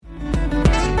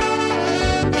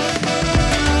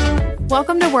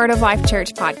Welcome to Word of Life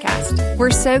Church podcast.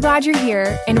 We're so glad you're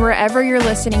here, and wherever you're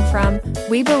listening from,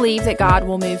 we believe that God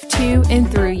will move to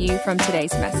and through you from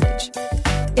today's message.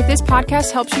 If this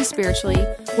podcast helps you spiritually,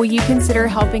 will you consider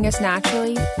helping us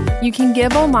naturally? You can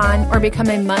give online or become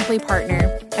a monthly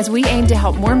partner as we aim to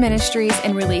help more ministries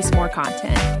and release more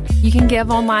content. You can give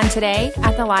online today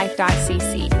at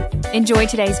thelife.cc. Enjoy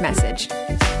today's message.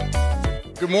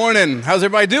 Good morning. How's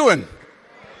everybody doing?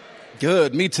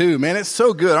 Good. Me too, man. It's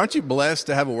so good. Aren't you blessed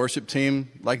to have a worship team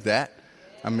like that?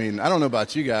 I mean, I don't know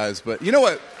about you guys, but you know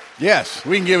what? Yes,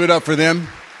 we can give it up for them.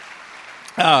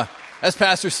 As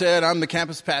Pastor said, I'm the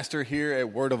campus pastor here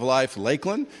at Word of Life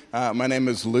Lakeland. My name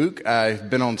is Luke. I've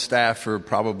been on staff for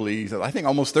probably, I think,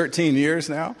 almost 13 years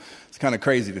now. It's kind of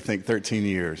crazy to think 13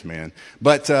 years, man.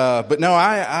 But no,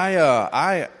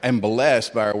 I am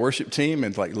blessed by our worship team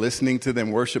and like listening to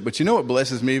them worship. But you know what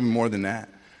blesses me even more than that?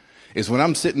 Is when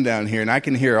I'm sitting down here and I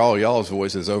can hear all y'all's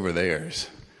voices over theirs.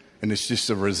 And it's just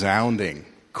a resounding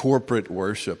corporate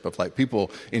worship of like people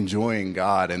enjoying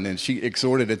God. And then she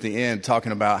exhorted at the end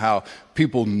talking about how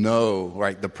people know,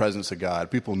 right, the presence of God.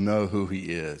 People know who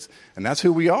he is. And that's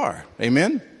who we are.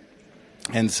 Amen?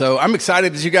 And so I'm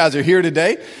excited that you guys are here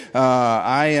today.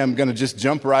 I am going to just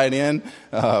jump right in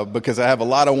because I have a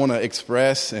lot I want to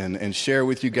express and share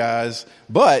with you guys.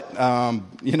 But,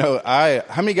 you know,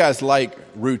 how many guys like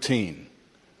routine?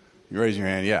 You raise your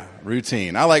hand. Yeah,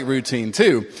 routine. I like routine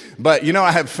too. But, you know,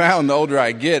 I have found the older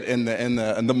I get and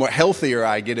the more healthier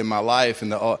I get in my life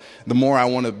and the more I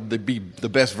want to be the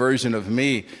best version of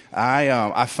me,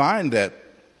 I find that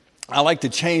I like to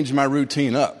change my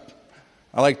routine up.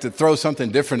 I like to throw something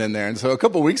different in there. And so a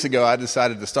couple of weeks ago, I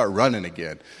decided to start running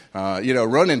again. You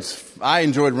know, I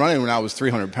enjoyed running when I was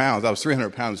 300 pounds. I was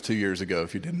 300 pounds 2 years ago,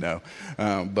 if you didn't know.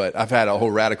 But I've had a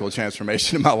whole radical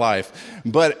transformation in my life.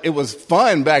 But it was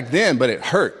fun back then, but it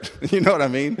hurt. You know what I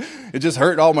mean? It just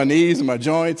hurt all my knees and my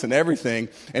joints and everything.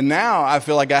 And now I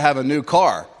feel like I have a new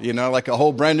car, you know, like a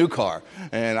whole brand new car.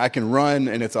 And I can run,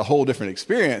 and it's a whole different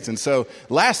experience. And so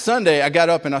last Sunday, I got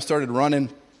up and I started running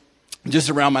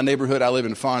just around my neighborhood. I live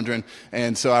in Fondren,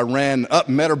 and so I ran up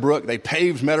Meadowbrook. They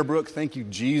paved Meadowbrook. Thank you,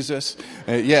 Jesus.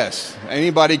 Yes,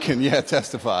 anybody can,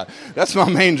 testify. That's my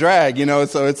main drag, you know,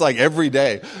 so it's like every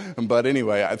day. But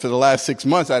anyway, for the last 6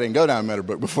 months, I didn't go down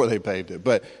Meadowbrook before they paved it.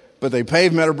 But they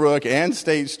paved Meadowbrook and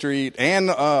State Street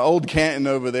and Old Canton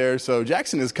over there, so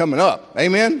Jackson is coming up.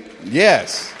 Amen?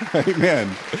 Yes. Amen.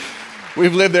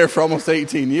 We've lived there for almost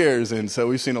 18 years, and so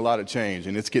we've seen a lot of change,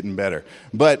 and it's getting better.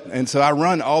 And so I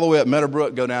run all the way up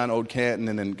Meadowbrook, go down Old Canton,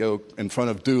 and then go in front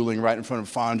of Dooling, right in front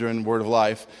of Fondren, Word of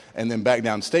Life, and then back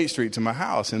down State Street to my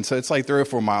house. And so it's like 3 or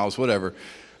 4 miles, whatever.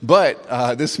 But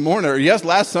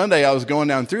last Sunday, I was going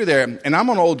down through there, and I'm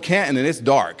on Old Canton, and it's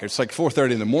dark. It's like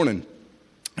 4:30 in the morning.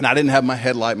 And I didn't have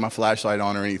my flashlight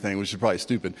on or anything, which is probably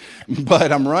stupid.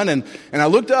 But I'm running, and I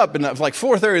looked up, and it was like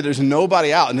 4:30, there's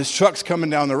nobody out, and this truck's coming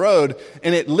down the road.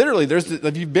 And it literally,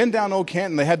 if you've been down Old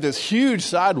Canton, they have this huge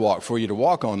sidewalk for you to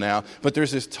walk on now, but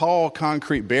there's this tall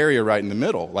concrete barrier right in the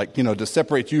middle, like, you know, to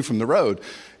separate you from the road.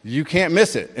 You can't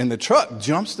miss it. And the truck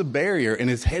jumps the barrier and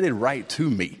is headed right to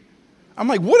me. I'm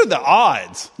like, what are the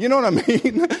odds? You know what I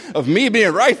mean? Of me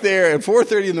being right there at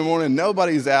 4:30 in the morning,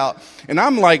 nobody's out. And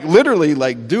I'm like, literally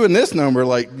like doing this number,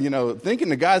 like, you know, thinking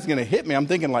the guy's going to hit me. I'm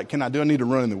thinking like, do I need to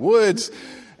run in the woods?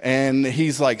 And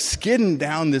he's like skidding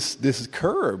down this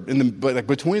curb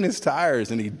between his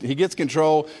tires. And he gets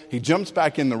control. He jumps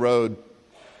back in the road.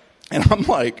 And I'm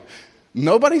like,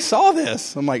 nobody saw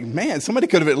this. I'm like, man, somebody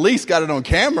could have at least got it on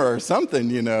camera or something,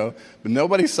 you know. But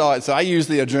nobody saw it. So I used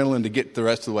the adrenaline to get the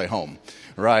rest of the way home,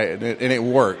 right? And it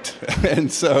worked. And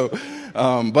so,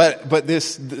 but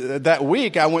that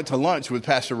week I went to lunch with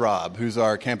Pastor Rob, who's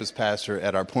our campus pastor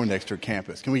at our Poindexter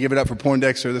campus. Can we give it up for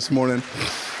Poindexter this morning?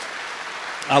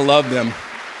 I love them.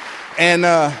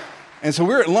 And so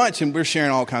we're at lunch and we're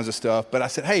sharing all kinds of stuff. But I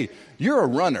said, hey, you're a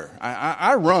runner.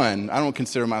 I run. I don't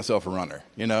consider myself a runner.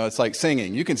 You know, it's like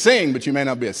singing. You can sing, but you may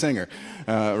not be a singer,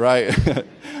 right?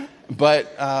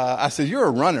 But I said, you're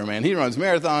a runner, man. He runs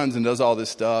marathons and does all this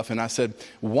stuff. And I said,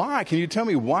 why? Can you tell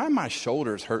me why my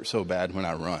shoulders hurt so bad when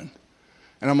I run?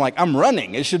 And I'm like, I'm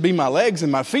running. It should be my legs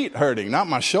and my feet hurting, not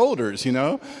my shoulders, you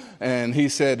know? And he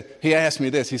asked me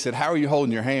this. He said, how are you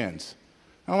holding your hands?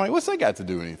 I'm like, what's that got to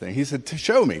do with anything? He said,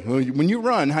 show me. When you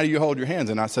run, how do you hold your hands?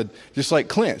 And I said, just like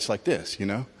clench, like this, you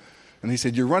know? And he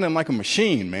said, you're running like a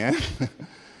machine, man.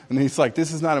 And he's like,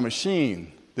 this is not a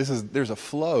machine. There's a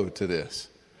flow to this.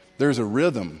 There's a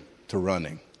rhythm to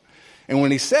running. And when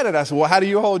he said it, I said, well, how do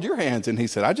you hold your hands? And he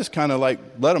said, I just kind of like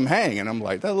let them hang. And I'm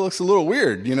like, that looks a little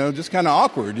weird, just kind of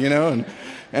awkward, And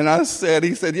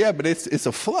he said, yeah, but it's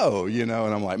a flow, And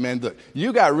I'm like, man, look,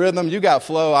 you got rhythm, you got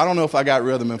flow. I don't know if I got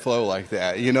rhythm and flow like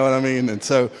that. You know what I mean?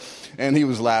 And he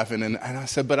was laughing. And I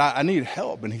said, but I need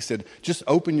help. And he said, just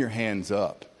open your hands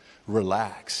up,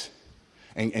 relax,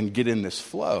 and get in this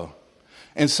flow.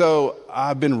 And so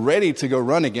I've been ready to go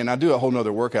run again. I do a whole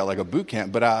nother workout, like a boot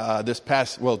camp. But this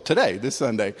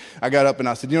Sunday, I got up and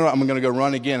I said, you know what, I'm going to go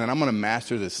run again, and I'm going to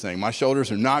master this thing. My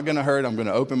shoulders are not going to hurt. I'm going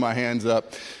to open my hands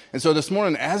up. And so this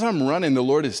morning, as I'm running, the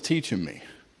Lord is teaching me.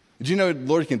 Did you know the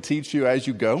Lord can teach you as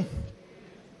you go?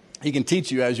 He can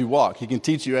teach you as you walk. He can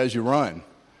teach you as you run.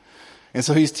 And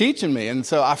so he's teaching me. And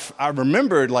so I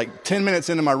remembered like 10 minutes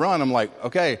into my run, I'm like,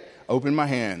 okay, open my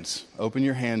hands. Open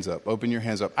your hands up. Open your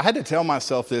hands up. I had to tell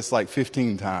myself this like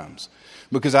 15 times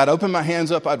because I'd open my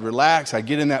hands up, I'd relax, I'd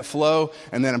get in that flow,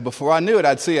 and then before I knew it,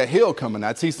 I'd see a hill coming.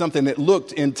 I'd see something that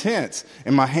looked intense,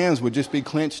 and my hands would just be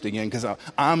clenched again because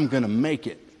I'm going to make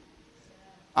it.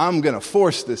 I'm going to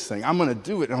force this thing. I'm going to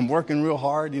do it. I'm working real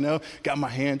hard, got my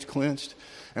hands clenched,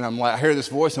 and I'm like, I hear this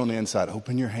voice on the inside,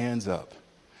 open your hands up.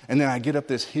 And then I get up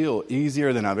this hill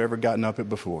easier than I've ever gotten up it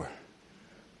before.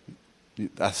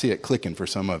 I see it clicking for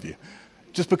some of you.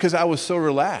 Just because I was so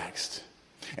relaxed.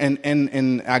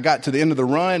 And I got to the end of the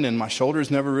run and my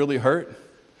shoulders never really hurt.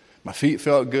 My feet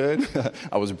felt good.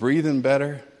 I was breathing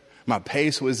better. My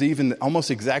pace was even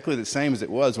almost exactly the same as it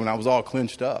was when I was all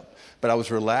clenched up. But I was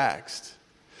relaxed.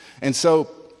 And so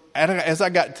as I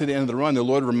got to the end of the run, the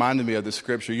Lord reminded me of the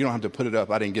scripture. You don't have to put it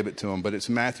up. I didn't give it to him. But it's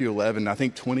Matthew 11, I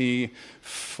think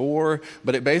 24.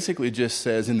 But it basically just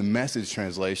says in the Message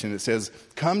translation, it says,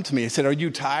 come to me. It said, are you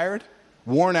tired,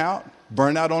 worn out,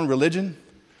 burned out on religion?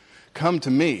 Come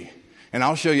to me, and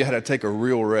I'll show you how to take a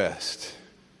real rest.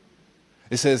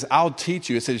 It says, I'll teach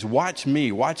you. It says, watch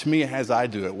me as I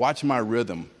do it. Watch my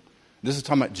rhythm. This is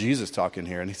talking about Jesus talking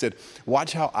here. And he said,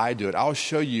 watch how I do it. I'll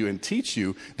show you and teach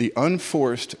you the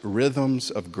unforced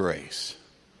rhythms of grace.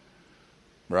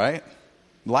 Right?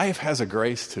 Life has a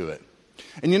grace to it.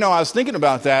 And I was thinking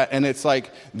about that, and it's like,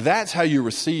 that's how you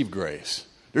receive grace.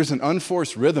 There's an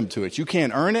unforced rhythm to it. You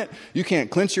can't earn it. You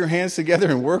can't clench your hands together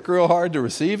and work real hard to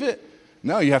receive it.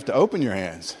 No, you have to open your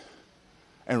hands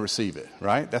and receive it,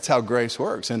 right? That's how grace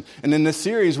works. And in this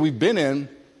series we've been in,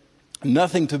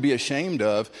 Nothing to be Ashamed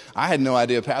of, I had no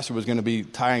idea Pastor was going to be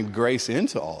tying grace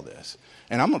into all this.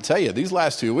 And I'm going to tell you, these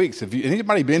last 2 weeks, have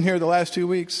anybody been here the last 2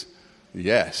 weeks?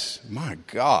 Yes. My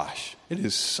gosh, it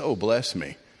has so blessed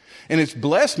me. And it's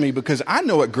blessed me because I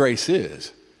know what grace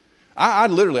is. I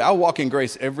walk in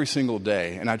grace every single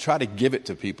day, and I try to give it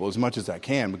to people as much as I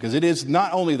can because it is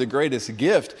not only the greatest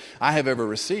gift I have ever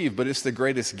received, but it's the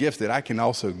greatest gift that I can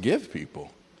also give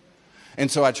people. And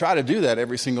so I try to do that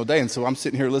every single day. And so I'm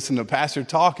sitting here listening to Pastor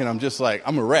talk, and I'm just like,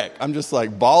 I'm a wreck. I'm just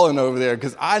like bawling over there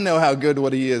because I know how good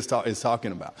what he is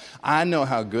talking about. I know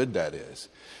how good that is.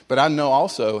 But I know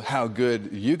also how good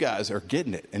you guys are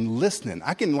getting it and listening.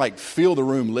 I can like feel the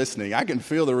room listening. I can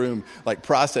feel the room like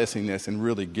processing this and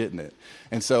really getting it.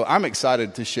 And so I'm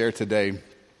excited to share today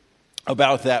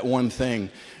about that one thing.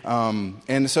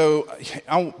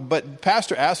 But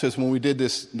Pastor asked us when we did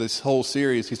this whole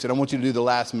series, he said, I want you to do the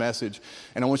last message,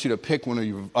 and I want you to pick one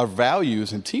of our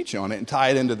values and teach on it and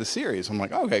tie it into the series. I'm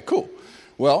like, okay, cool.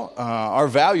 Well, our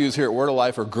values here at Word of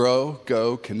Life are grow,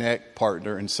 go, connect,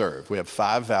 partner, and serve. We have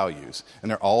 5 values,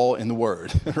 and they're all in the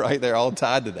Word, right? They're all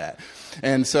tied to that.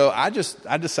 And so I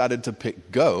decided to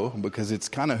pick go because it's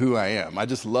kind of who I am. I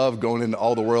just love going into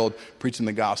all the world, preaching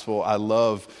the gospel. I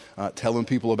love telling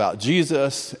people about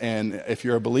Jesus. And if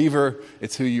you're a believer,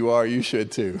 it's who you are. You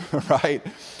should too, right?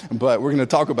 But we're going to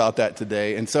talk about that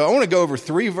today. And so I want to go over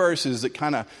 3 verses that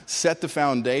kind of set the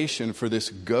foundation for this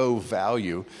go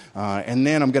value. And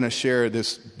then I'm going to share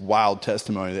this wild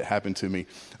testimony that happened to me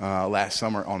last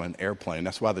summer on an airplane.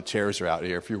 That's why the chairs are out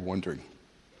here, if you're wondering.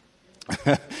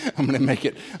 I'm going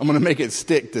to make it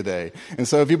stick today. And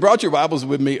so if you brought your Bibles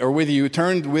with me or with you,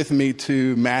 turn with me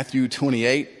to Matthew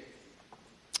 28.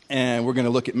 And we're going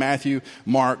to look at Matthew,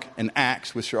 Mark, and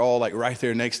Acts, which are all like right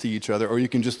there next to each other. Or you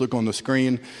can just look on the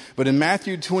screen. But in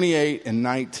Matthew 28 and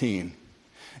 19,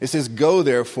 it says, go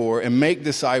therefore and make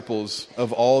disciples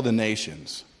of all the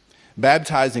nations,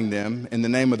 baptizing them in the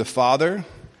name of the Father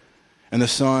and the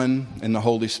Son and the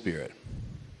Holy Spirit.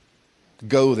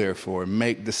 Go, therefore,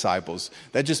 make disciples.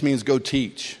 That just means go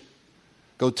teach.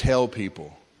 Go tell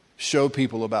people. Show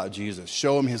people about Jesus.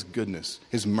 Show them his goodness,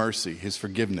 his mercy, his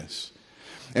forgiveness.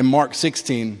 In Mark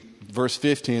 16, verse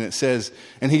 15, it says,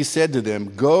 and he said to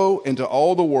them, go into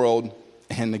all the world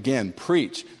and again,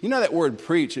 preach. You know that word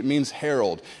preach, it means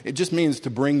herald. It just means to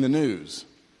bring the news.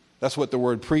 That's what the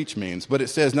word preach means. But it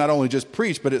says not only just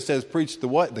preach, but it says preach the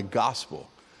what? The gospel,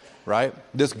 right?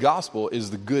 This gospel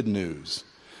is the good news.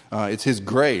 It's his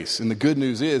grace. And the good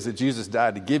news is that Jesus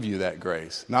died to give you that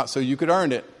grace. Not so you could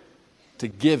earn it, to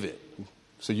give it.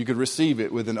 So you could receive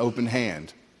it with an open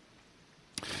hand.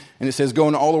 And it says, go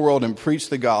into all the world and preach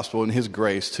the gospel and his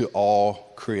grace to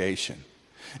all creation.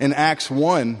 In Acts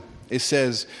 1, it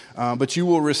says, but you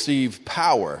will receive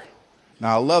power.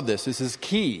 Now, I love this. This is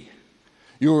key.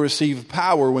 You will receive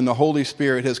power when the Holy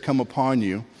Spirit has come upon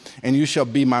you, and you shall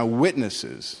be my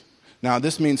witnesses. Now,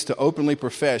 this means to openly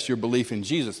profess your belief in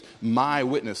Jesus. My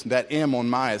witness. That M on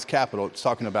my is capital. It's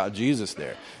talking about Jesus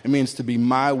there. It means to be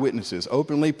my witnesses.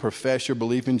 Openly profess your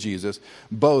belief in Jesus,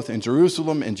 both in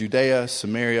Jerusalem and Judea,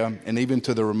 Samaria, and even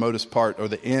to the remotest part or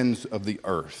the ends of the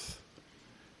earth.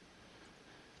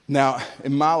 Now,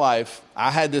 in my life, I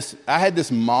had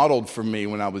this modeled for me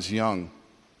when I was young.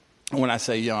 When I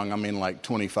say young, I mean like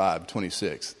 25,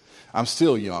 26. I'm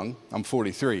still young. I'm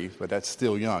 43, but that's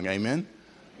still young. Amen?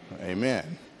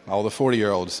 Amen. All the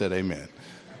 40-year-olds said amen.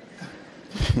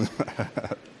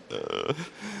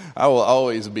 I will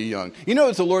always be young. You know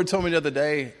what the Lord told me the other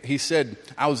day? He said,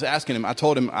 I was asking him, I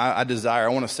told him I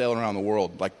want to sail around the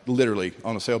world, like literally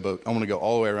on a sailboat. I want to go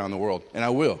all the way around the world, and I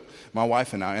will. My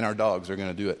wife and I and our dogs are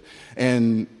going to do it.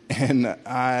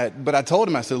 But I told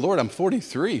him, I said, Lord, I'm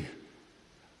 43.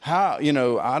 I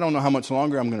don't know how much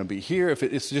longer I'm going to be here. If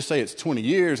it's just say it's 20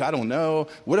 years, I don't know.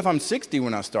 What if I'm 60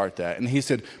 when I start that? And he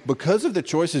said, because of the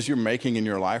choices you're making in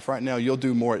your life right now, you'll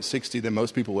do more at 60 than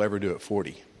most people will ever do at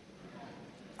 40.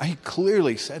 He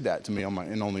clearly said that to me on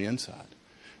the inside.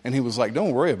 And he was like,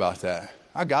 don't worry about that.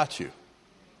 I got you.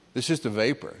 It's just a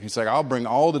vapor. He's like, I'll bring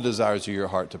all the desires of your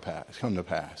heart to come to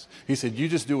pass. He said, you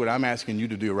just do what I'm asking you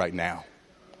to do right now.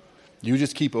 You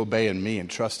just keep obeying me and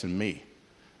trusting me.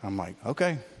 I'm like,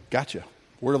 okay, gotcha.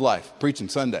 Word of life, preaching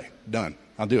Sunday, done.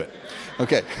 I'll do it.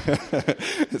 Okay.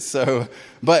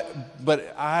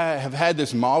 But I have had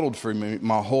this modeled for me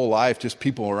my whole life, just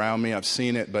people around me. I've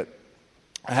seen it, but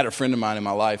I had a friend of mine in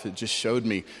my life that just showed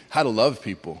me how to love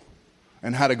people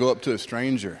and how to go up to a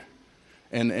stranger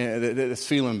and that's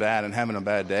feeling bad and having a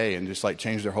bad day and just like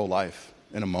change their whole life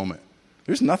in a moment.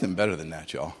 There's nothing better than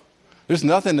that, y'all. There's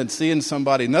nothing better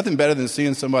than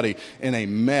seeing somebody in a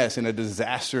mess, in a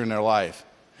disaster in their life,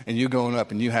 and you going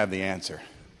up and you have the answer.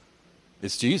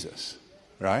 It's Jesus,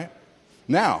 right?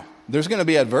 Now, there's going to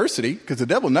be adversity because the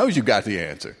devil knows you got the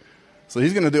answer. So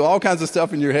he's going to do all kinds of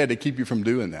stuff in your head to keep you from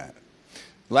doing that.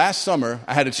 Last summer,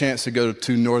 I had a chance to go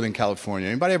to Northern California.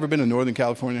 Anybody ever been to Northern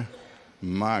California?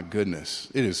 My goodness,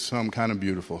 it is some kind of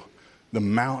beautiful. The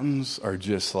mountains are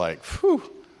just like, whew.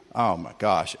 Oh, my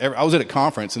gosh. I was at a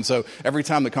conference, and so every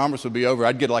time the conference would be over,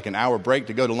 I'd get like an hour break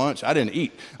to go to lunch. I didn't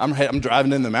eat. I'm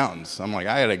driving in the mountains. I'm like,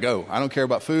 I got to go. I don't care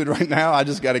about food right now. I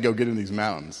just got to go get in these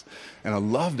mountains. And I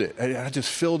loved it. I just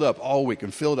filled up all week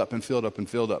and filled up and filled up and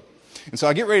filled up. And so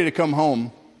I get ready to come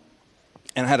home,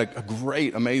 and I had a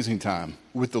great, amazing time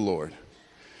with the Lord.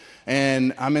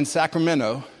 And I'm in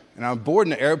Sacramento, and I'm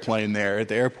boarding an airplane there at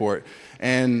the airport.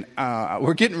 And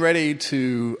we're getting ready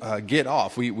to get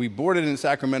off. We boarded in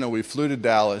Sacramento. We flew to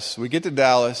Dallas. We get to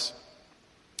Dallas.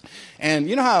 And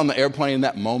you know how on the airplane, in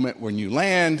that moment when you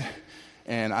land,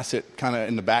 and I sit kind of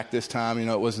in the back this time,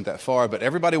 it wasn't that far, but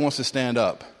everybody wants to stand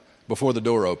up before the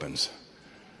door opens.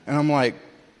 And I'm like,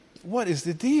 what is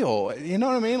the deal? You know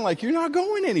what I mean? Like, you're not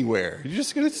going anywhere. You're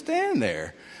just going to stand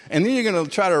there. And then you're going to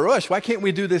try to rush. Why can't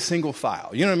we do this single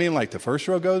file? You know what I mean? Like the first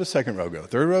row go, the second row go,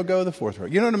 third row go, the fourth row.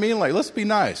 You know what I mean? Like, let's be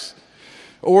nice.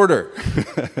 Order.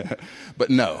 But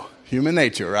no, human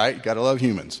nature, right? Got to love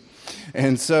humans.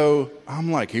 And so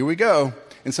I'm like, here we go.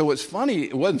 And so what's funny,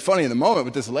 it wasn't funny in the moment,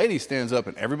 but this lady stands up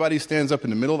and everybody stands up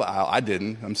in the middle of the aisle. I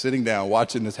didn't. I'm sitting down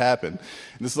watching this happen.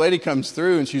 And this lady comes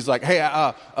through and she's like, hey,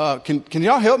 can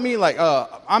y'all help me? Like,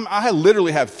 I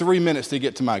literally have 3 minutes to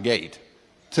get to my gate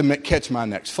to catch my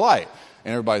next flight.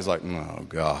 And everybody's like, oh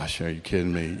gosh, are you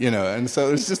kidding me? And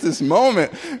so it's just this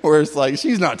moment where it's like,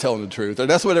 she's not telling the truth. Or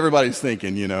that's what everybody's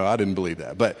thinking, I didn't believe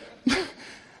that. But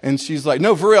and she's like,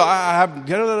 no, for real, I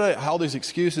have all these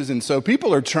excuses. And so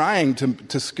people are trying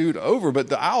to scoot over, but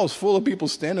the aisle's full of people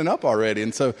standing up already.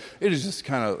 And so it is just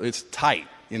it's tight,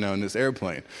 in this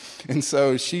airplane. And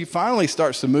so she finally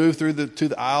starts to move to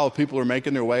the aisle. People are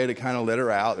making their way to kind of let her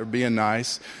out. They're being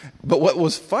nice. But what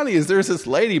was funny is there's this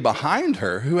lady behind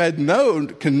her who had no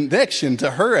connection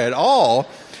to her at all,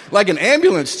 like an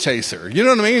ambulance chaser. You know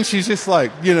what I mean? She's just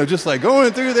like, just like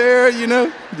going through there,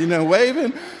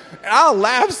 waving. And I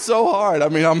laughed so hard. I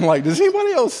mean, I'm like, does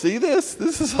anybody else see this?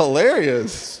 This is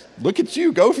hilarious. look at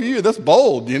you, go for you. That's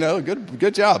bold,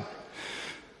 good job.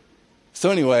 So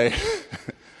anyway,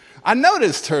 I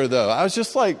noticed her though. I was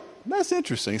just like, that's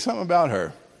interesting, something about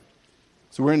her.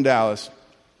 So we're in Dallas.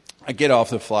 I get off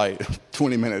the flight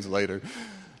 20 minutes later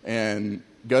and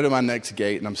go to my next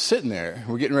gate, and I'm sitting there.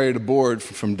 We're getting ready to board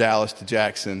from Dallas to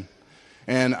Jackson.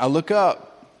 And I look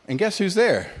up, and guess who's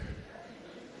there?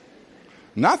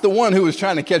 Not the one who was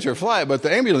trying to catch her flight, but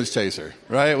the ambulance chaser,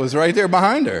 right? It was right there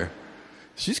behind her.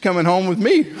 She's coming home with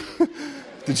me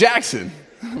to Jackson.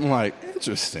 I'm like,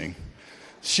 interesting.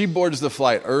 She boards the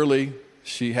flight early.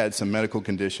 She had some medical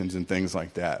conditions and things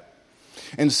like that.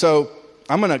 And so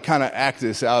I'm going to kind of act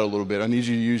this out a little bit. I need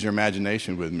you to use your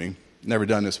imagination with me. Never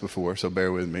done this before, so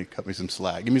bear with me. Cut me some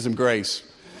slack. Give me some grace.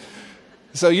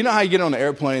 So you know how you get on the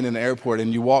airplane in the airport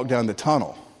and you walk down the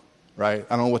tunnel, right?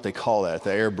 I don't know what they call that.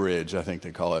 The air bridge, I think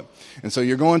they call it. And so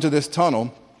you're going to this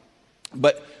tunnel,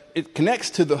 but it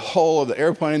connects to the hull of the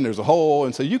airplane. There's a hole,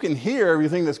 and so you can hear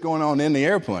everything that's going on in the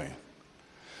airplane.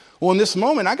 Well, in this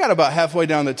moment, I got about halfway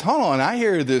down the tunnel, and I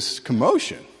hear this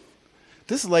commotion.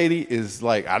 This lady is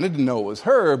like, I didn't know it was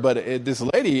her, but this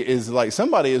lady is like,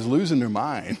 somebody is losing their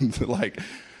mind. Like,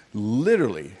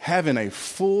 literally having a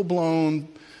full-blown,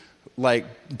 like,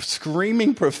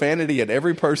 screaming profanity at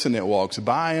every person that walks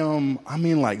by them. I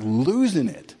mean, like, losing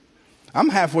it. I'm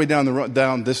halfway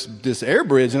down this air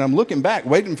bridge, and I'm looking back,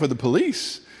 waiting for the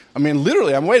police. I mean,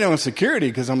 literally, I'm waiting on security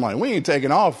because I'm like, we ain't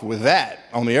taking off with that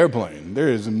on the airplane. There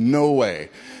is no way.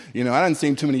 I done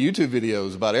seen too many YouTube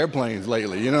videos about airplanes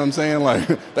lately. You know what I'm saying? Like,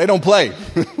 they don't play.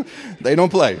 They don't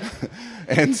play.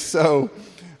 And so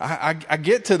I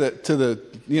get to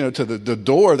the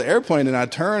door of the airplane, and I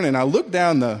turn and I look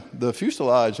down the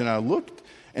fuselage, and I looked,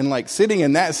 and like sitting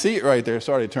in that seat right there,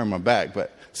 sorry to turn my back,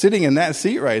 but sitting in that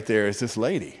seat right there is this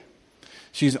lady.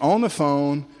 She's on the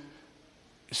phone,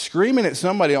 screaming at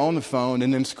somebody on the phone,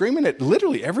 and then screaming at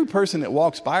literally every person that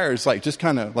walks by her. Is like just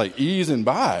kind of like easing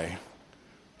by.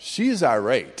 She's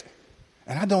irate,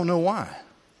 and I don't know why.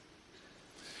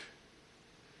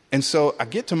 And so I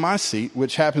get to my seat,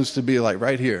 which happens to be like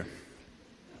right here.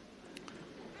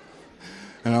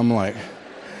 And I'm like,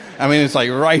 it's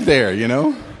like right there,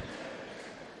 And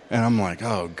I'm like,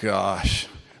 oh gosh.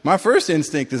 My first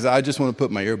instinct is I just want to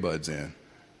put my earbuds in.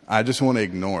 I just want to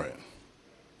ignore it.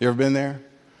 You ever been there?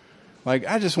 Like,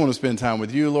 I just want to spend time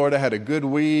with you, Lord. I had a good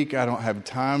week. I don't have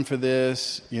time for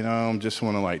this. I just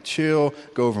want to like chill,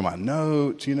 go over my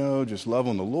notes, just love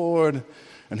on the Lord.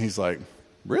 And he's like,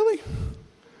 really?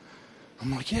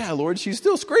 I'm like, yeah, Lord, she's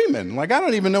still screaming. Like, I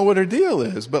don't even know what her deal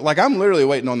is. But like, I'm literally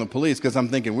waiting on the police because I'm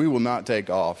thinking we will not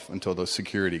take off until the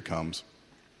security comes.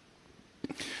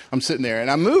 I'm sitting there,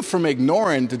 and I moved from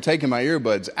ignoring to taking my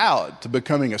earbuds out to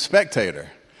becoming a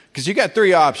spectator. Because you got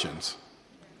three options.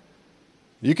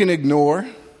 You can ignore,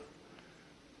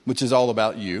 which is all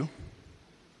about you.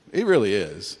 It really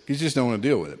is. You just don't want to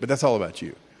deal with it, but that's all about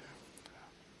you.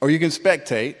 Or you can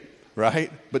spectate,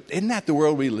 right? But isn't that the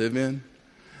world we live in?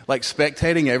 Like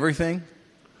spectating everything?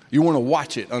 You want to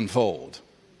watch it unfold.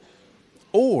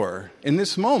 Or, in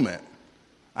this moment,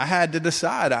 I had to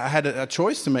decide. I had a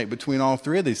choice to make between all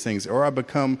three of these things, or I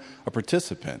become a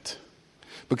participant.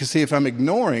 Because, see, if I'm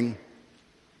ignoring,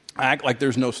 I act like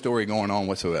there's no story going on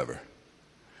whatsoever.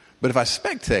 But if I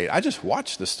spectate, I just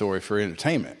watch the story for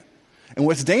entertainment. And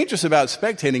what's dangerous about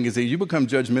spectating is that you become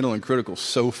judgmental and critical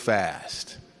so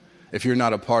fast. If you're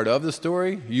not a part of the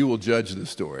story, you will judge the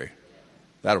story.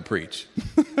 That'll preach.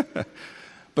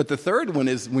 But the third one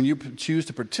is when you choose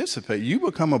to participate, you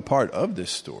become a part of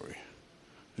this story.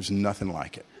 There's nothing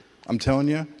like it. I'm telling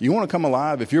you, you want to come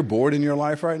alive? If you're bored in your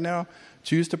life right now,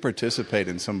 choose to participate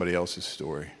in somebody else's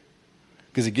story.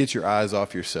 Because it gets your eyes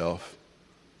off yourself.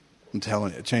 I'm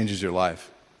telling you, it changes your life.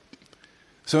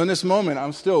 So in this moment,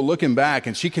 I'm still looking back,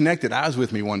 and she connected eyes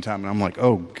with me one time, and I'm like,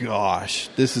 oh gosh,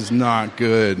 this is not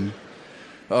good.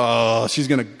 Oh, she's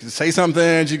going to say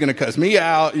something, she's going to cuss me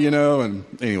out, and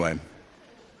anyway.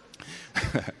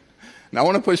 Now I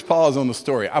want to push pause on the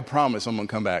story. I promise I'm going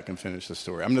to come back and finish the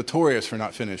story. I'm notorious for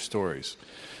not finished stories,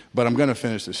 but I'm going to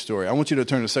finish the story. I want you to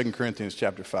turn to 2 Corinthians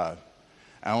chapter 5.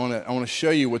 I want to show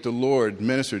you what the Lord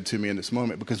ministered to me in this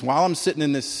moment, because while I'm sitting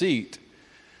in this seat,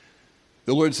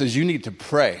 the Lord says you need to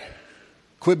pray.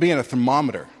 Quit being a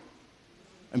thermometer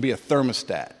and be a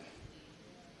thermostat.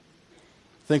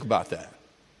 Think about that.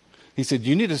 He said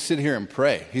you need to sit here and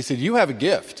pray. He said you have a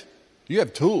gift. You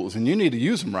have tools, and you need to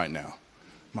use them right now.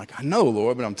 I'm like, I know,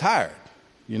 Lord, but I'm tired,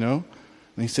 And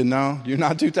he said, no, you're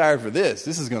not too tired for this.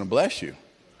 This is going to bless you.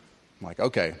 I'm like,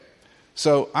 okay.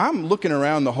 So I'm looking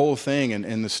around the whole thing,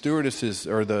 and the stewardesses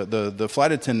or the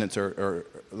flight attendants are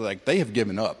like, they have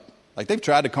given up. Like, they've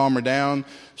tried to calm her down.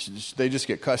 They just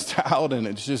get cussed out, and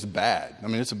it's just bad. I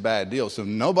mean, it's a bad deal. So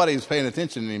nobody's paying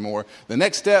attention anymore. The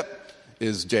next step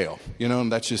is jail,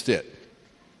 and that's just it.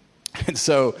 And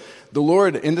so the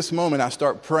Lord, in this moment, I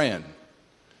start praying.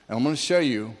 And I'm going to show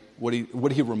you what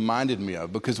he reminded me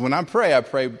of. Because when I pray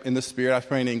in the Spirit. I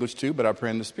pray in English too, but I pray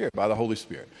in the Spirit, by the Holy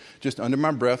Spirit. Just under my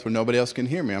breath where nobody else can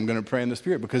hear me, I'm going to pray in the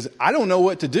Spirit because I don't know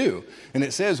what to do. And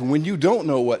it says when you don't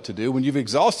know what to do, when you've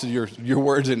exhausted your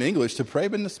words in English, to pray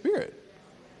in the Spirit.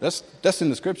 That's in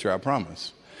the Scripture, I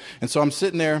promise. And so I'm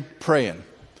sitting there praying.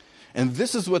 And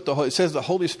this is what it says, the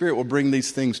Holy Spirit will bring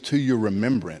these things to your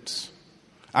remembrance.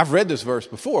 I've read this verse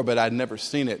before, but I'd never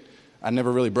seen it. I'd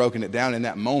never really broken it down in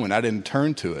that moment. I didn't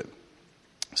turn to it.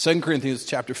 2 Corinthians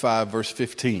chapter 5, verse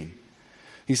 15.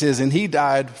 He says, and he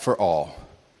died for all,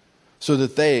 so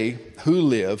that they who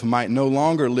live might no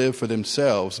longer live for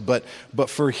themselves, but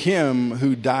for him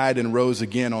who died and rose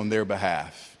again on their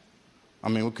behalf. I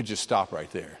mean, we could just stop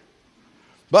right there.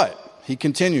 But he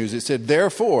continues. It said,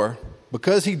 therefore,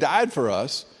 because he died for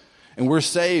us, and we're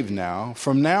saved now,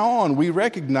 from now on we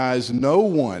recognize no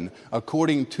one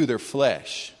according to their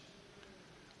flesh.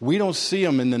 We don't see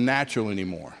them in the natural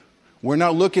anymore. We're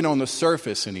not looking on the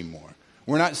surface anymore.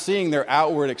 We're not seeing their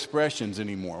outward expressions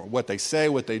anymore. What they say,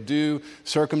 what they do,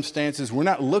 circumstances. We're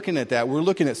not looking at that. We're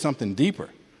looking at something deeper.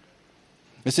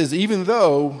 It says, even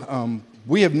though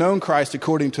we have known Christ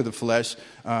according to the flesh,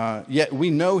 yet we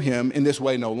know him in this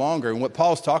way no longer. And what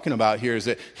Paul's talking about here is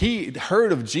that he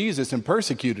heard of Jesus and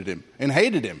persecuted him and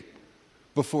hated him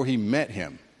before he met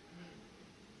him.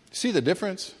 See the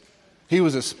difference? He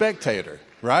was a spectator,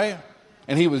 right?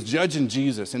 And he was judging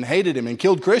Jesus and hated him and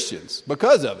killed Christians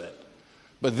because of it.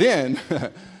 But then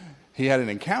he had an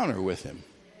encounter with him.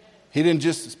 He didn't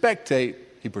just spectate,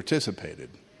 he participated.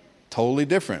 Totally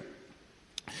different.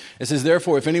 It says,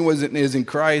 therefore, if anyone is in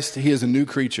Christ, he is a new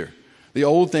creature. The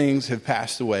old things have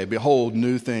passed away. Behold,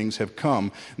 new things have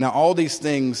come. Now all these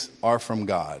things are from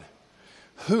God,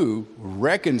 who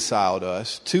reconciled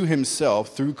us to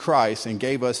himself through Christ and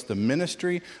gave us the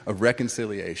ministry of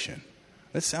reconciliation.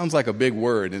 That sounds like a big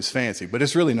word. It's fancy, but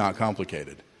it's really not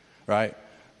complicated, right?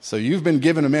 So you've been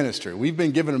given a ministry. We've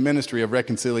been given a ministry of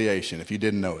reconciliation, if you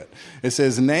didn't know it. It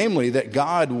says, namely, that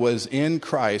God was in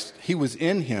Christ. He was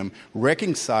in him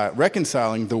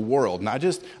reconciling the world. Not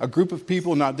just a group of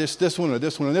people, not this one or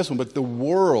this one or this one, but the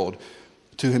world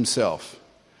to himself.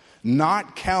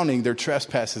 Not counting their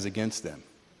trespasses against them.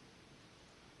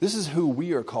 This is who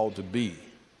we are called to be.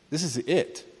 This is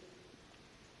it.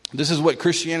 This is what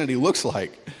Christianity looks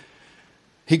like.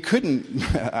 He couldn't,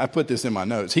 I put this in my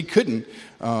notes, he couldn't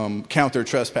count their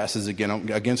trespasses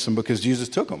against them because Jesus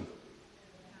took them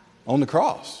on the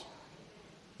cross.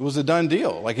 It was a done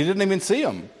deal. Like, he didn't even see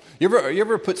them. You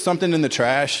ever put something in the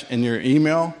trash in your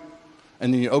email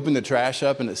and then you open the trash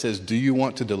up and it says, do you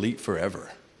want to delete forever?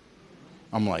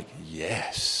 I'm like,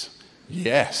 yes,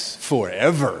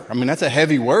 forever. I mean, that's a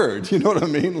heavy word. You know what I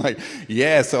mean? Like,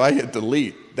 yeah, so I hit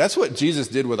delete. That's what Jesus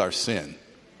did with our sin.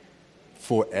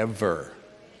 Forever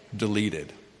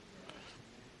deleted.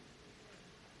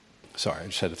 Sorry, I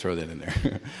just had to throw that in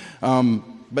there.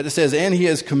 But it says, and he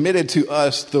has committed to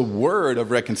us the word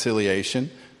of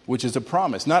reconciliation, which is a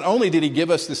promise. Not only did he give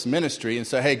us this ministry and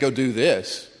say, hey, go do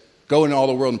this. Go into all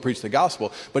the world and preach the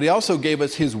gospel. But he also gave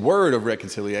us his word of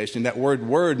reconciliation. That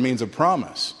word means a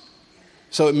promise.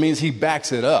 So it means he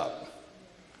backs it up.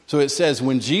 So it says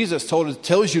when Jesus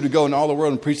tells you to go in all the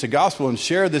world and preach the gospel and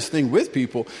share this thing with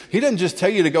people, he doesn't just tell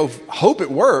you to go hope it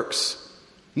works.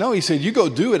 No, he said, you go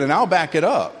do it and I'll back it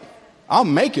up. I'll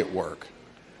make it work.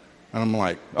 And I'm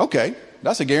like, okay,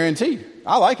 that's a guarantee.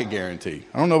 I like a guarantee.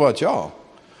 I don't know about y'all.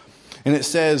 And it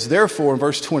says, therefore, in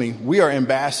verse 20, we are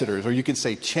ambassadors, or you could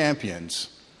say champions,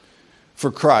 for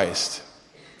Christ.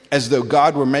 As though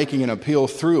God were making an appeal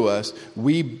through us,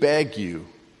 we beg you,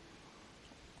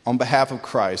 on behalf of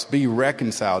Christ, be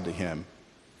reconciled to him.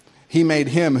 He made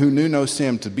him who knew no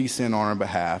sin to be sin on our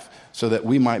behalf, so that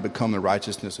we might become the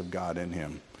righteousness of God in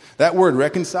him. That word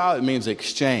reconcile, it means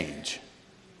exchange.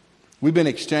 We've been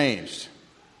exchanged.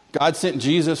 God sent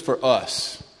Jesus for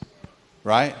us,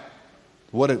 right?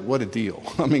 What a deal.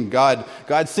 I mean, God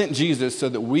sent Jesus so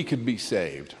that we could be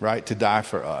saved, right? To die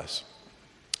for us.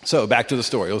 So back to the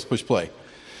story. Let's push play.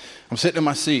 I'm sitting in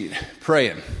my seat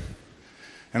praying.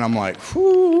 And I'm like,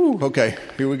 whoo, okay,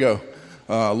 here we go.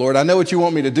 Lord, I know what you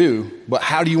want me to do, but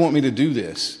how do you want me to do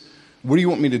this? What do you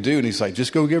want me to do? And he's like,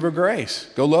 just go give her grace.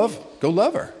 Go love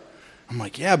her. I'm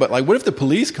like, yeah, but like, what if the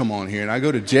police come on here and I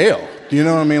go to jail? Do you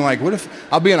know what I mean? Like, what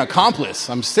if I'll be an accomplice?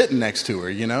 I'm sitting next to her,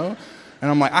 you know? And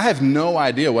I'm like, I have no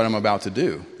idea what I'm about to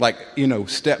do, like,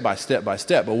 step by step by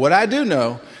step. But what I do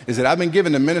know is that I've been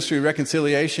given the ministry of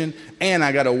reconciliation, and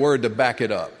I got a word to back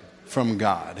it up from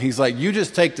God. He's like, you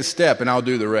just take the step and I'll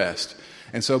do the rest.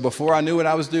 And so before I knew what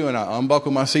I was doing, I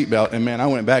unbuckled my seatbelt, and man, I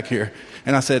went back here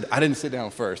and I said, I didn't sit down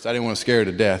first. I didn't want to scare her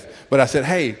to death. But I said,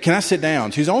 hey, can I sit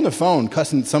down? She's on the phone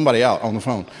cussing somebody out on the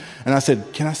phone. And I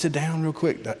said, can I sit down real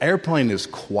quick? The airplane is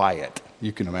quiet,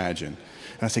 you can imagine.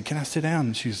 And I said, can I sit down?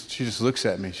 And she just looks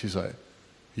at me. She's like,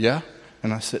 yeah.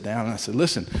 And I sit down and I said,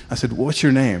 listen. I said, what's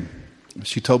your name? And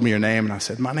she told me her name, and I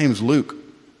said, my name's Luke.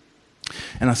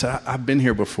 And I said, I've been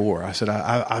here before. I said,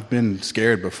 I've been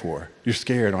scared before. You're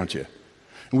scared, aren't you?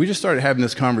 And we just started having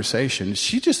this conversation.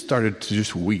 She just started to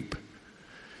just weep.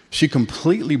 She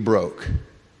completely broke.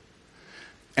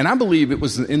 And I believe it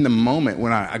was in the moment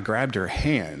when I grabbed her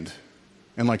hand,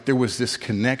 and like there was this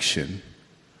connection.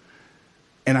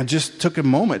 And I just took a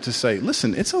moment to say,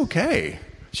 listen, it's okay.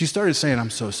 She started saying,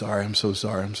 I'm so sorry, I'm so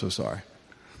sorry, I'm so sorry.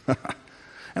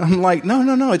 And I'm like,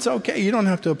 no, it's okay. You don't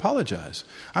have to apologize.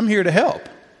 I'm here to help.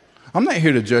 I'm not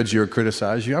here to judge you or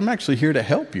criticize you. I'm actually here to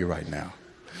help you right now.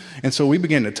 And so we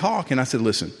began to talk, and I said,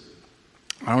 listen,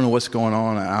 I don't know what's going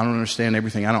on. I don't understand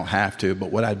everything. I don't have to.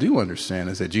 But what I do understand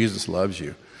is that Jesus loves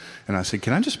you. And I said,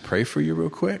 can I just pray for you real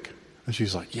quick? And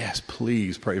she's like, yes,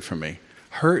 please pray for me.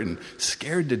 Hurting,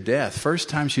 scared to death. First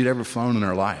time she'd ever flown in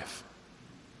her life.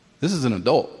 This is an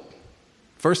adult.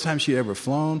 First time she'd ever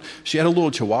flown. She had a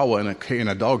little chihuahua in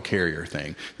a dog carrier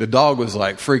thing. The dog was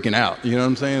like freaking out. You know what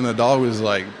I'm saying? The dog was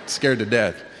like scared to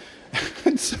death.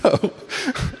 And so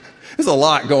there's a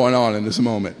lot going on in this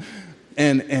moment.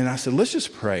 And I said, let's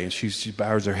just pray. And she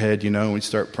bows her head, and we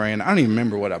start praying. I don't even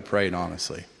remember what I prayed,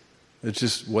 honestly. It's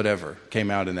just whatever came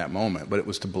out in that moment. But it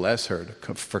was to bless her,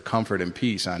 for comfort and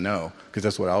peace, I know, because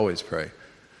that's what I always pray.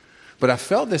 But I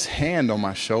felt this hand on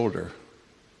my shoulder.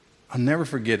 I'll never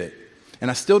forget it. And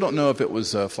I still don't know if it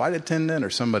was a flight attendant or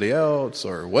somebody else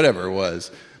or whatever it was.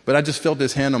 But I just felt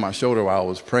this hand on my shoulder while I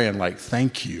was praying, like,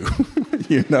 thank you.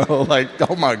 Like,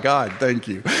 oh my God, thank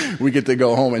you. We get to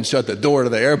go home and shut the door to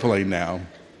the airplane now.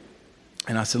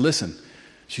 And I said, listen.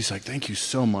 She's like, thank you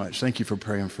so much. Thank you for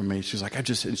praying for me. She's like, and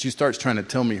she starts trying to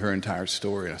tell me her entire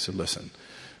story. And I said, listen,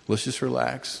 let's just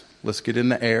relax. Let's get in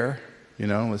the air.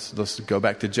 Let's go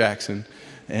back to Jackson.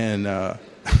 And and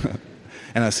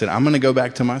I said, I'm going to go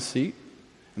back to my seat.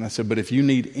 And I said, but if you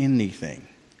need anything,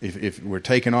 if we're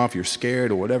taking off, you're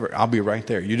scared or whatever, I'll be right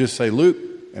there. You just say, Luke,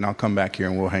 and I'll come back here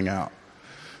and we'll hang out.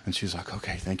 And she's like,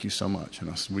 okay, thank you so much.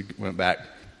 And we went back,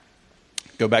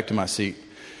 go back to my seat.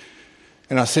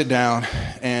 And I sit down,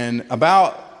 and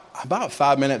about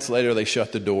 5 minutes later, they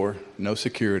shut the door. No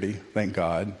security, thank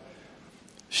God.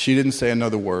 She didn't say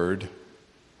another word.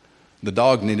 The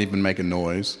dog didn't even make a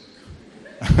noise.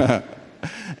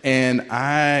 And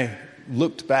I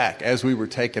looked back as we were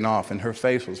taking off, and her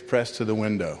face was pressed to the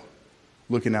window,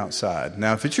 looking outside.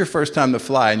 Now, if it's your first time to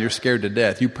fly and you're scared to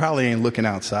death, you probably ain't looking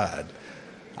outside.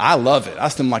 I love it. I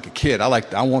still am like a kid. I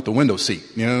want the window seat.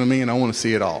 You know what I mean? I want to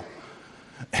see it all.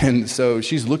 And so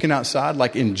she's looking outside,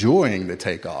 like enjoying the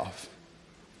takeoff.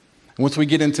 Once we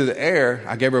get into the air,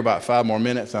 I gave her about 5 more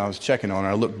minutes, and I was checking on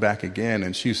her. I looked back again,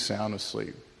 and she's sound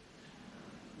asleep.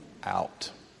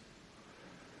 Out.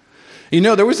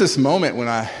 There was this moment when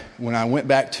I went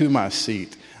back to my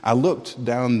seat. I looked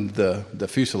down the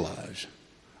fuselage.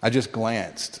 I just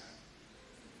glanced.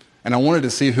 And I wanted to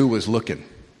see who was looking.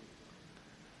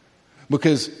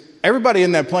 Because everybody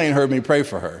in that plane heard me pray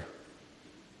for her.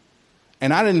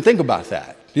 And I didn't think about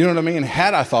that. You know what I mean?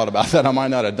 Had I thought about that, I might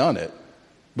not have done it.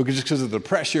 Because of the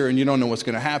pressure, and you don't know what's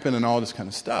going to happen and all this kind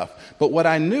of stuff. But what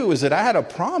I knew is that I had a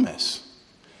promise.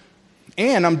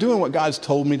 And I'm doing what God's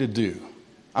told me to do.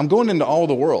 I'm going into all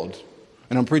the world,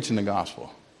 and I'm preaching the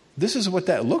gospel. This is what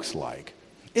that looks like.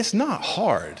 It's not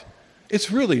hard. It's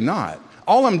really not.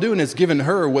 All I'm doing is giving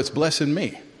her what's blessing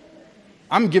me.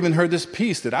 I'm giving her this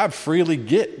peace that I've freely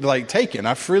taken.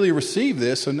 I freely received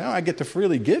this, so now I get to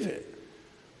freely give it.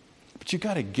 But you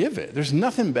got to give it. There's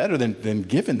nothing better than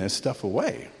giving this stuff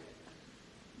away.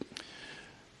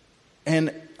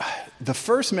 And the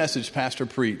first message Pastor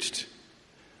preached,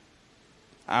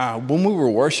 when we were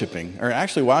worshiping, or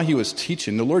actually while he was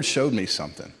teaching, the Lord showed me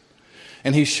something.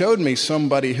 And he showed me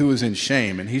somebody who was in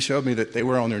shame. And he showed me that they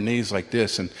were on their knees like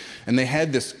this. And they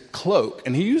had this cloak.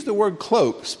 And he used the word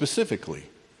cloak specifically.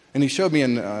 And he showed me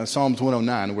in Psalms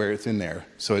 109 where it's in there.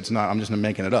 So it's not, I'm just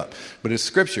making it up. But it's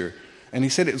scripture. And he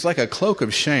said it was like a cloak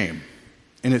of shame.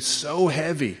 And it's so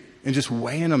heavy and just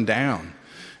weighing them down.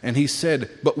 And he said,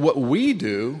 but what we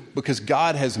do, because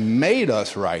God has made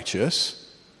us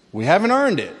righteous, we haven't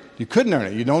earned it. You couldn't earn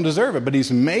it. You don't deserve it. But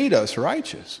he's made us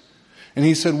righteous. And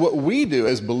he said, what we do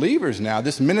as believers now,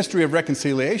 this ministry of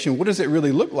reconciliation, what does it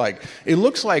really look like? It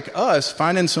looks like us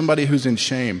finding somebody who's in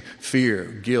shame, fear,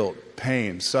 guilt,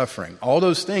 pain, suffering, all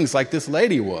those things like this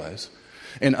lady was,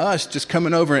 and us just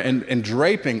coming over and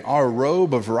draping our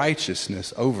robe of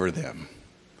righteousness over them.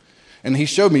 And he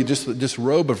showed me just this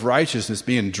robe of righteousness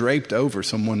being draped over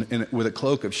someone with a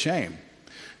cloak of shame.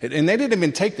 And they didn't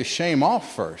even take the shame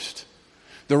off first.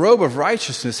 The robe of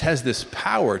righteousness has this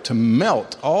power to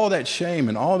melt all that shame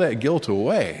and all that guilt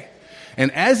away.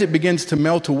 And as it begins to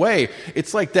melt away,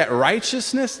 it's like that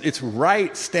righteousness, it's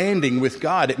right standing with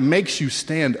God. It makes you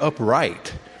stand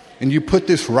upright. And you put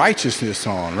this righteousness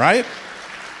on, right?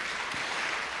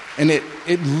 And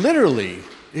it literally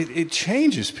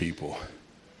changes people.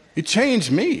 It changed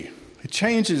me. It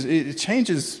changes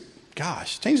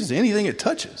anything it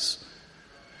touches.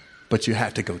 But you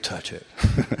have to go touch it.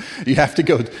 You have to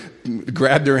go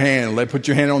grab their hand, put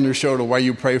your hand on their shoulder while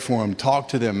you pray for them, talk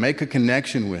to them, make a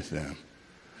connection with them.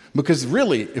 Because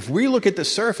really, if we look at the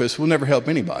surface, we'll never help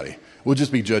anybody. We'll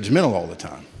just be judgmental all the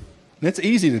time. And it's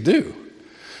easy to do.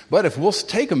 But if we'll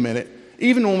take a minute,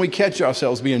 even when we catch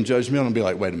ourselves being judgmental, and be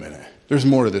like, wait a minute, there's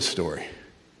more to this story.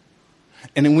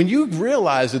 And then when you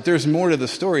realize that there's more to the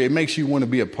story, it makes you want to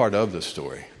be a part of the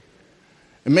story.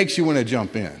 It makes you want to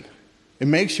jump in. It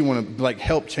makes you want to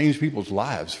help change people's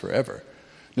lives forever.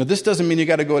 Now, this doesn't mean you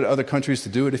got to go to other countries to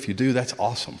do it. If you do, that's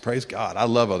awesome. Praise God. I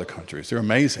love other countries. They're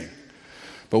amazing.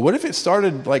 But what if it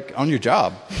started on your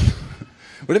job?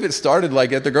 What if it started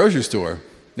at the grocery store,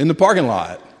 in the parking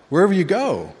lot, wherever you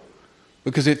go?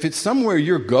 Because if it's somewhere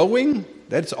you're going,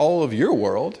 that's all of your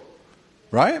world,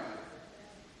 right?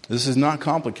 This is not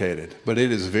complicated, but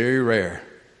it is very rare.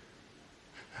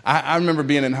 I remember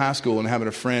being in high school and having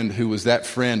a friend who was that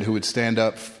friend who would stand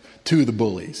up to the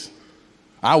bullies.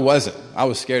 I wasn't. I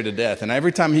was scared to death. And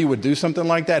every time he would do something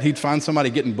like that, he'd find somebody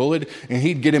getting bullied, and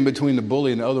he'd get in between the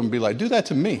bully and the other and be like, do that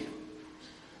to me.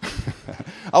 I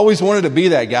always wanted to be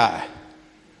that guy,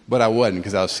 but I wasn't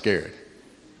because I was scared.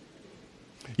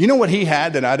 You know what he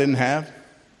had that I didn't have?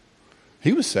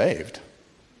 He was saved,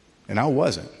 and I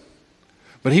wasn't.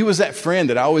 But he was that friend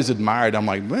that I always admired. I'm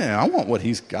like, man, I want what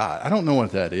he's got. I don't know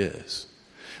what that is.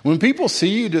 When people see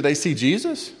you, do they see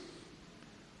Jesus?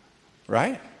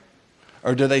 Right?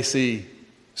 Or do they see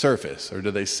surface? Or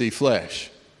do they see flesh?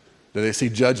 Do they see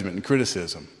judgment and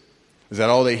criticism? Is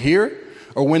that all they hear?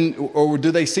 Or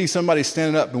do they see somebody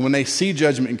standing up, and when they see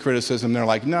judgment and criticism, they're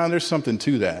like, no, there's something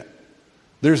to that.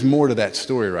 There's more to that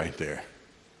story right there.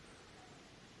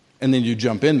 And then you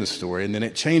jump in the story, and then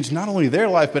it changed not only their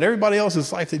life, but everybody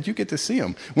else's life that you get to see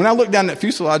them. When I look down that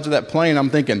fuselage of that plane, I'm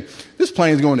thinking, this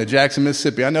plane's going to Jackson,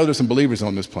 Mississippi. I know there's some believers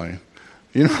on this plane.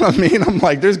 You know what I mean? I'm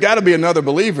like, there's got to be another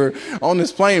believer on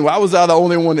this plane. Why was I the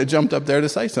only one that jumped up there to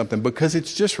say something? Because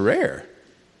it's just rare.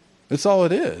 That's all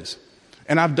it is.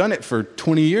 And I've done it for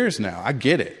 20 years now. I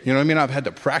get it. You know what I mean? I've had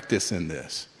to practice in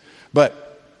this.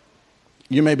 But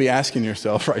you may be asking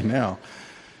yourself right now,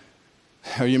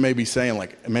 or you may be saying,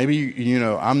 maybe,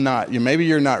 maybe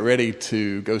you're not ready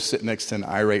to go sit next to an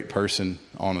irate person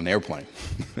on an airplane.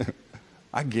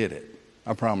 I get it.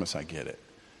 I promise I get it.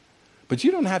 But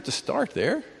you don't have to start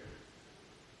there,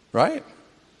 right?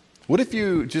 What if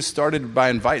you just started by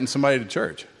inviting somebody to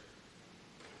church?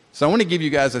 So I want to give you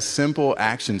guys a simple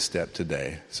action step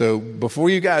today. So before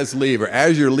you guys leave, or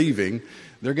as you're leaving,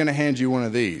 they're going to hand you one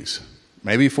of these.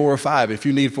 Maybe 4 or 5. If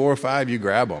you need 4 or 5, you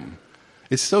grab them.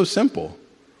 It's so simple.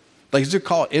 These are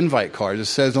called invite cards. It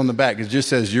says on the back, it just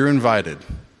says you're invited,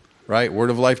 right? Word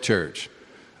of Life Church,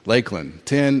 Lakeland,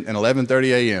 10 and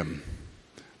 11:30 a.m.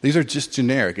 These are just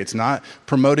generic. It's not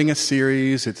promoting a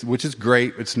series, which is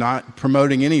great. It's not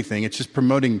promoting anything. It's just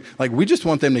promoting, we just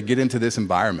want them to get into this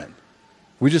environment.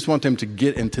 We just want them to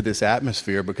get into this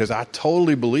atmosphere, because I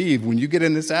totally believe when you get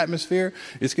in this atmosphere,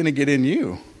 it's going to get in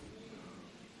you.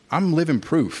 I'm living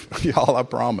proof, y'all, I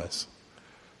promise.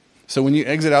 So when you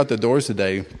exit out the doors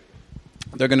today,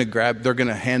 they're going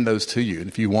to hand those to you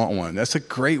if you want one. That's a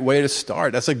great way to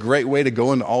start. That's a great way to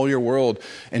go into all your world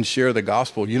and share the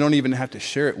gospel. You don't even have to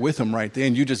share it with them right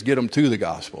then. You just get them to the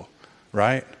gospel,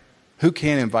 right? Who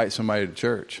can invite somebody to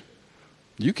church?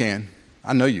 You can.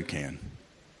 I know you can.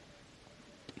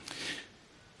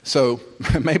 So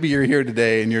maybe you're here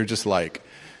today and you're just like,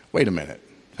 wait a minute,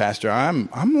 Pastor,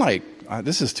 I'm like,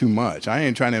 this is too much. I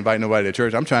ain't trying to invite nobody to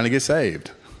church. I'm trying to get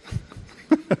saved.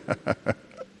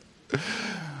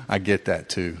 I get that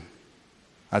too.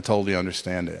 I totally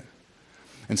understand it.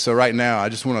 And so right now, I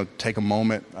just want to take a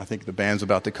moment. I think the band's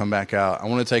about to come back out. I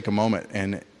want to take a moment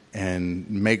and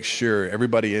make sure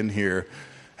everybody in here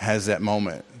has that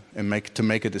moment and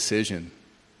make a decision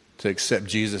to accept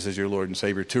Jesus as your Lord and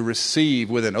Savior, to receive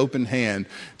with an open hand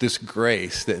this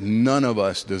grace that none of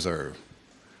us deserve,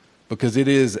 because it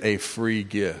is a free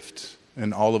gift,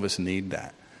 and all of us need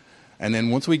that. And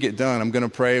then once we get done, I'm going to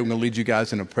pray. I'm going to lead you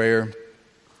guys in a prayer,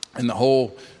 and the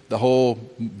whole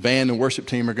band and worship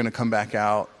team are going to come back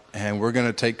out, and we're going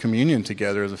to take communion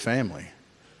together as a family.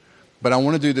 But I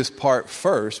want to do this part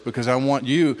first because I want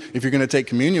you, if you're going to take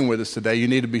communion with us today, you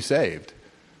need to be saved.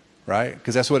 Right?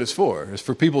 Because that's what it's for. It's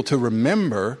for people to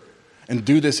remember and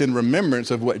do this in remembrance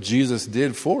of what Jesus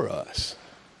did for us.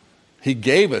 He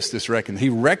gave us this He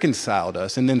reconciled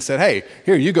us and then said, hey,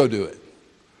 here, you go do it.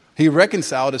 He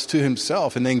reconciled us to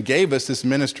himself and then gave us this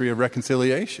ministry of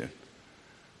reconciliation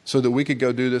so that we could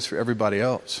go do this for everybody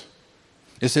else.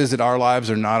 It says that our lives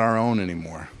are not our own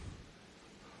anymore.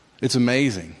 It's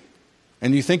amazing.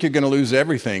 And you think you're going to lose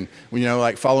everything. When,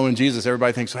 like following Jesus,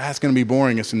 everybody thinks, well, that's going to be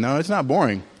boring. I said, no, it's not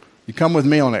boring. You come with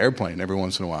me on an airplane every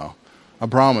once in a while. I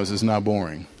promise it's not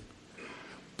boring.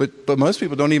 But most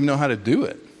people don't even know how to do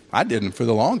it. I didn't for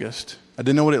the longest. I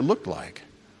didn't know what it looked like.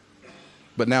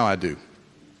 But now I do.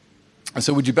 And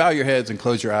so would you bow your heads and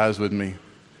close your eyes with me?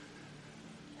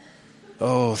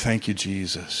 Oh, thank you,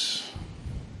 Jesus.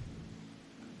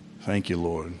 Thank you,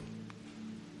 Lord.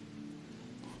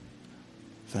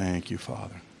 Thank you,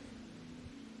 Father.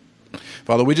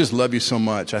 Father, we just love you so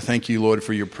much. I thank you, Lord,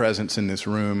 for your presence in this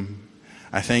room.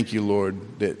 I thank you,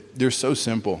 Lord, that they're so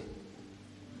simple,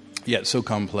 yet so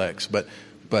complex. But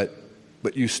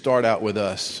you start out with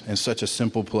us in such a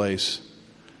simple place.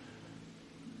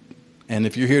 And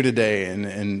if you're here today,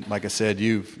 and like I said,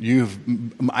 you've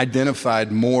identified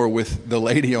more with the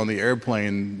lady on the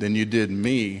airplane than you did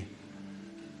me,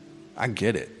 I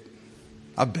get it.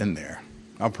 I've been there.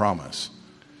 I promise.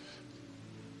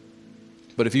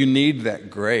 But if you need that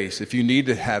grace, if you need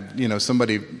to have,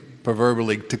 somebody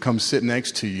proverbially to come sit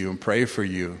next to you and pray for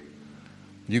you,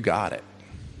 you got it.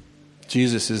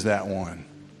 Jesus is that one.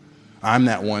 I'm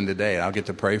that one today, and I'll get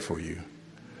to pray for you.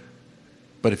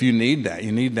 But if you need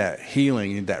that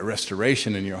healing, you need that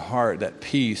restoration in your heart, that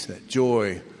peace, that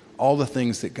joy, all the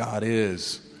things that God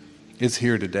is, it's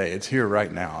here today. It's here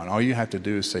right now. And all you have to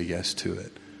do is say yes to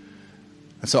it.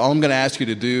 And so all I'm going to ask you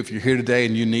to do, if you're here today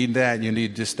and you need that, you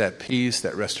need just that peace,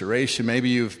 that restoration. Maybe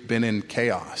you've been in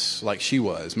chaos like she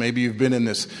was. Maybe you've been in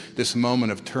this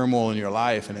moment of turmoil in your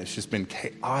life and it's just been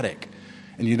chaotic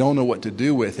and you don't know what to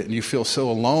do with it and you feel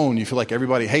so alone. You feel like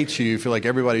everybody hates you. You feel like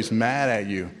everybody's mad at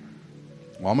you.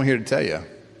 Well, I'm here to tell you,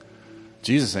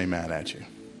 Jesus ain't mad at you.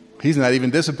 He's not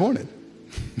even disappointed.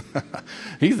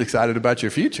 He's excited about your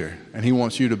future and he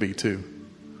wants you to be too.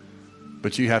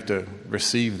 But you have to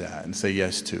receive that and say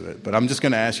yes to it. But I'm just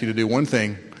going to ask you to do one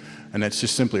thing, and that's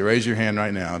just simply raise your hand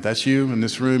right now. If that's you in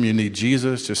this room, you need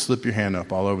Jesus, just slip your hand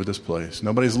up all over this place.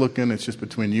 Nobody's looking. It's just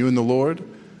between you and the Lord.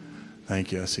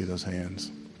 Thank you. I see those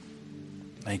hands.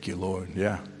 Thank you, Lord.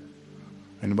 Yeah.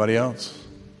 Anybody else?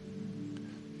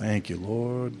 Thank you,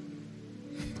 Lord.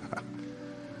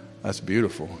 That's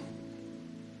beautiful.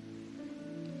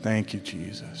 Thank you,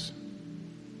 Jesus.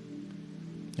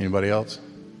 Anybody else?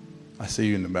 I see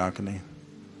you in the balcony.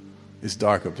 It's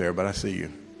dark up there, but I see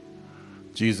you.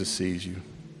 Jesus sees you.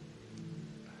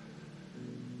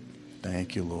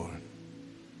 Thank you, Lord.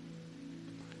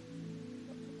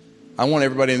 I want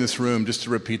everybody in this room just to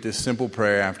repeat this simple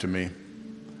prayer after me.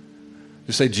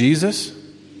 Just say, Jesus,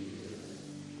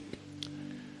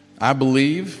 I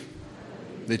believe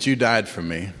that you died for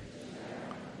me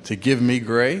to give me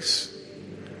grace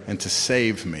and to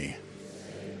save me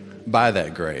by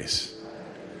that grace.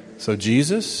 So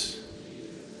Jesus,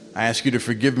 I ask you to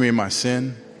forgive me of my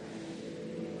sin.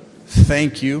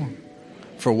 Thank you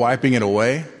for wiping it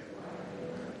away.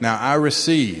 Now I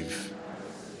receive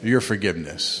your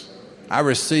forgiveness. I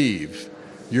receive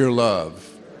your love.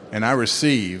 And I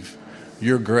receive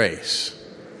your grace.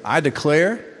 I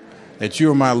declare that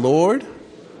you are my Lord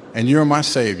and you are my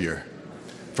Savior.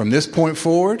 From this point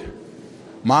forward,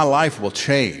 my life will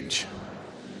change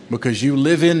because you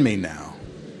live in me now.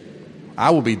 I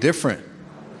will be different.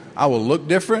 I will look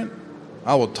different.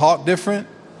 I will talk different.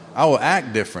 I will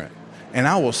act different. And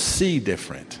I will see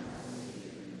different.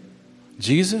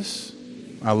 Jesus,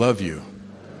 I love you.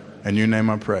 In your name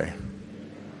I pray.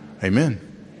 Amen.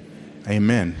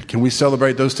 Amen. Can we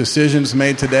celebrate those decisions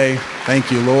made today? Thank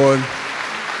you, Lord.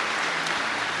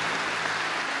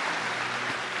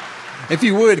 If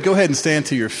you would, go ahead and stand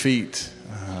to your feet.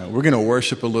 We're going to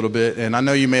worship a little bit. And I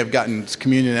know you may have gotten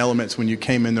communion elements when you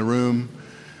came in the room.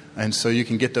 And so you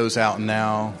can get those out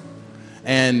now.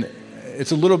 And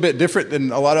it's a little bit different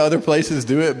than a lot of other places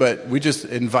do it. But we just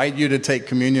invite you to take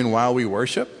communion while we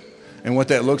worship. And what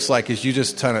that looks like is you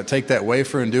just kind of take that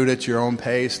wafer and do it at your own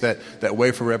pace. That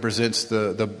wafer represents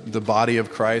the body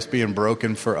of Christ being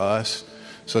broken for us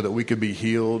so that we could be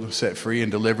healed, set free,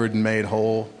 and delivered and made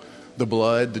whole. The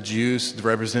blood, the juice,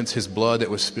 represents his blood that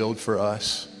was spilled for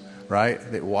us, right?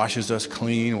 It washes us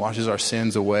clean, washes our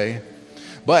sins away.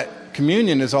 But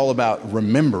communion is all about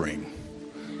remembering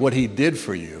what he did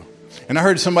for you. And I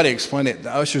heard somebody explain it.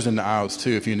 The ushers in the aisles,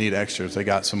 too, if you need extras, they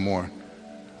got some more.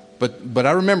 But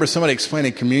I remember somebody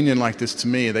explaining communion like this to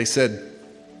me. They said,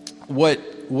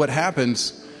 what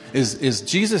happens is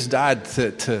Jesus died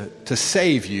to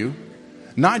save you,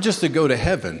 not just to go to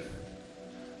heaven,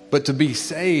 but to be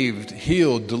saved,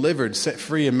 healed, delivered, set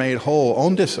free, and made whole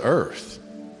on this earth,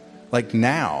 like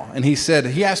now. And he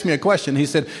asked me a question. He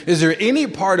said, is there any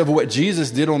part of what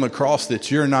Jesus did on the cross that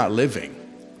you're not living?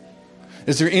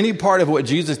 Is there any part of what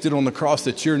Jesus did on the cross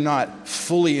that you're not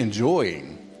fully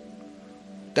enjoying?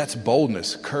 That's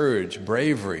boldness, courage,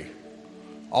 bravery,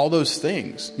 all those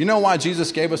things. You know why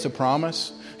Jesus gave us a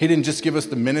promise? He didn't just give us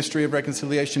the ministry of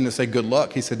reconciliation to say good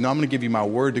luck. He said, no, I'm going to give you my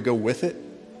word to go with it,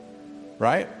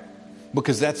 right?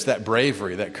 Because that's that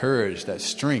bravery, that courage, that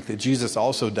strength that Jesus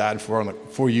also died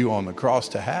for you on the cross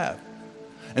to have.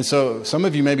 And so some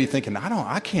of you may be thinking,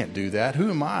 I can't do that. Who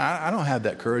am I? I don't have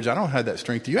that courage. I don't have that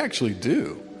strength. You actually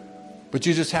do. But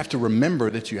you just have to remember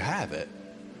that you have it.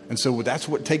 And so that's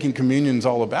what taking communion is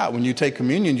all about. When you take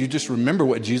communion, you just remember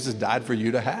what Jesus died for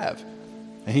you to have.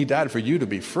 And he died for you to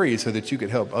be free so that you could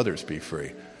help others be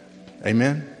free.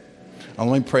 Amen? I'll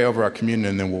only pray over our communion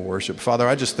and then we'll worship. Father,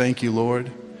 I just thank you,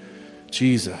 Lord.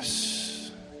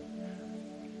 Jesus.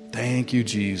 Thank you,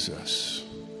 Jesus,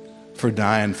 for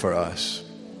dying for us.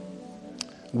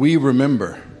 We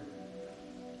remember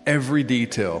every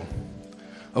detail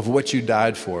of what you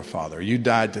died for, Father. You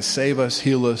died to save us,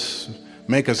 heal us,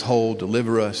 make us whole,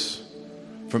 deliver us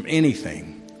from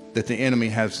anything that the enemy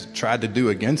has tried to do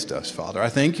against us, Father. I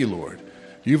thank you, Lord.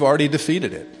 You've already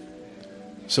defeated it.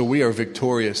 So we are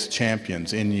victorious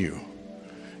champions in you.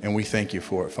 And we thank you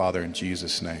for it, Father, in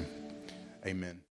Jesus' name. Amen.